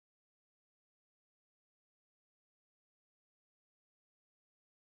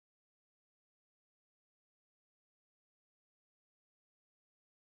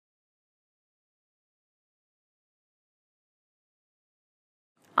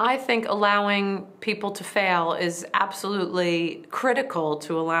I think allowing people to fail is absolutely critical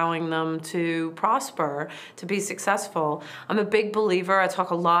to allowing them to prosper, to be successful. I'm a big believer. I talk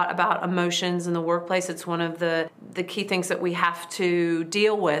a lot about emotions in the workplace. It's one of the key things that we have to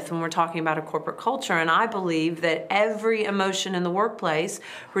deal with when we're talking about a corporate culture. And I believe that every emotion in the workplace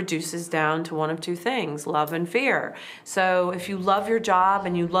reduces down to one of two things: love and fear. So if you love your job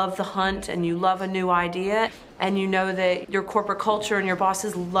and you love the hunt and you love a new idea, and you know that your corporate culture and your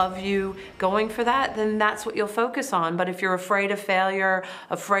bosses love you going for that, then that's what you'll focus on. But if you're afraid of failure,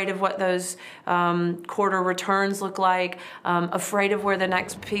 afraid of what those quarter returns look like, afraid of where the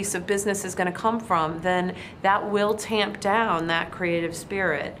next piece of business is going to come from, then that will tamp down that creative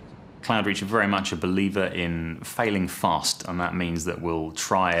spirit. Cloudreach are very much a believer in failing fast, and that means that we'll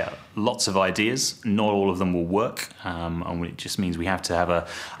try lots of ideas. Not all of them will work, and it just means we have to have a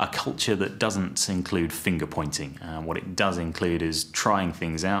culture that doesn't include finger pointing. What it does include is trying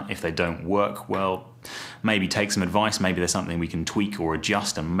things out. If they don't work, well, maybe take some advice. Maybe there's something we can tweak or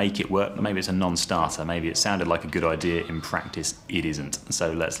adjust and make it work. Maybe it's a non-starter. Maybe it sounded like a good idea. In practice, it isn't.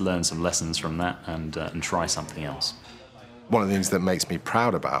 So let's learn some lessons from that and try something else. One of the things that makes me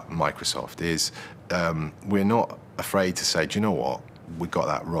proud about Microsoft is we're not afraid to say, do you know what, we got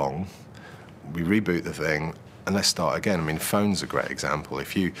that wrong. We reboot the thing and let's start again. I mean, phone's a great example.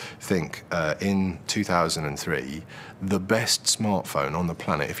 If you think in 2003, the best smartphone on the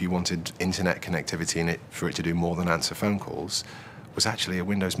planet, if you wanted internet connectivity in it for it to do more than answer phone calls, was actually a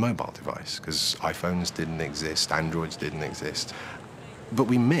Windows mobile device, because iPhones didn't exist, Androids didn't exist. But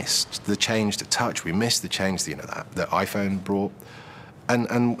we missed the change to touch. We missed the change, that iPhone brought.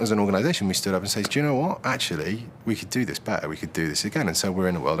 And as an organisation, we stood up and said, do you know what? Actually, we could do this better. We could do this again. And so we're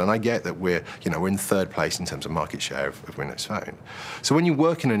in a world. And I get that we're in third place in terms of market share of Windows Phone. So when you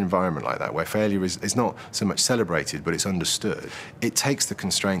work in an environment like that, where failure is not so much celebrated, but it's understood, it takes the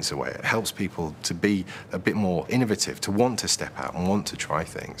constraints away. It helps people to be a bit more innovative, to want to step out and want to try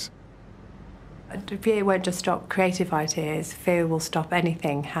things. Fear won't just stop creative ideas, fear will stop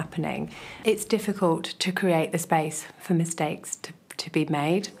anything happening. It's difficult to create the space for mistakes to be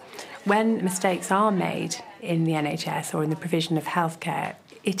made. When mistakes are made in the NHS or in the provision of healthcare,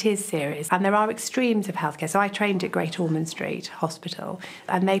 it is serious. And there are extremes of healthcare. So I trained at Great Ormond Street Hospital,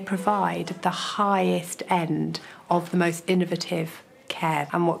 and they provide the highest end of the most innovative care.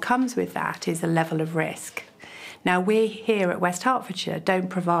 And what comes with that is a level of risk. Now, we here at West Hertfordshire don't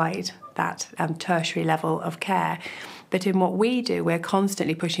provide that tertiary level of care, but in what we do, we're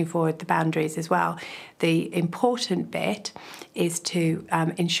constantly pushing forward the boundaries as well. The important bit is to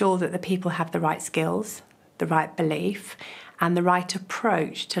ensure that the people have the right skills, the right belief, and the right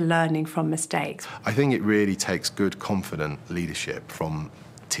approach to learning from mistakes. I think it really takes good, confident leadership from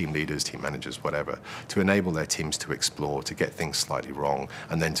team leaders, team managers, whatever, to enable their teams to explore, to get things slightly wrong,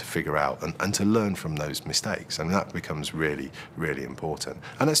 and then to figure out and to learn from those mistakes. And that becomes really, really important.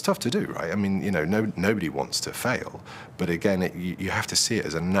 And it's tough to do, right? I mean, nobody wants to fail, but again, you have to see it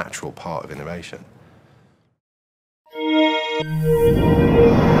as a natural part of innovation.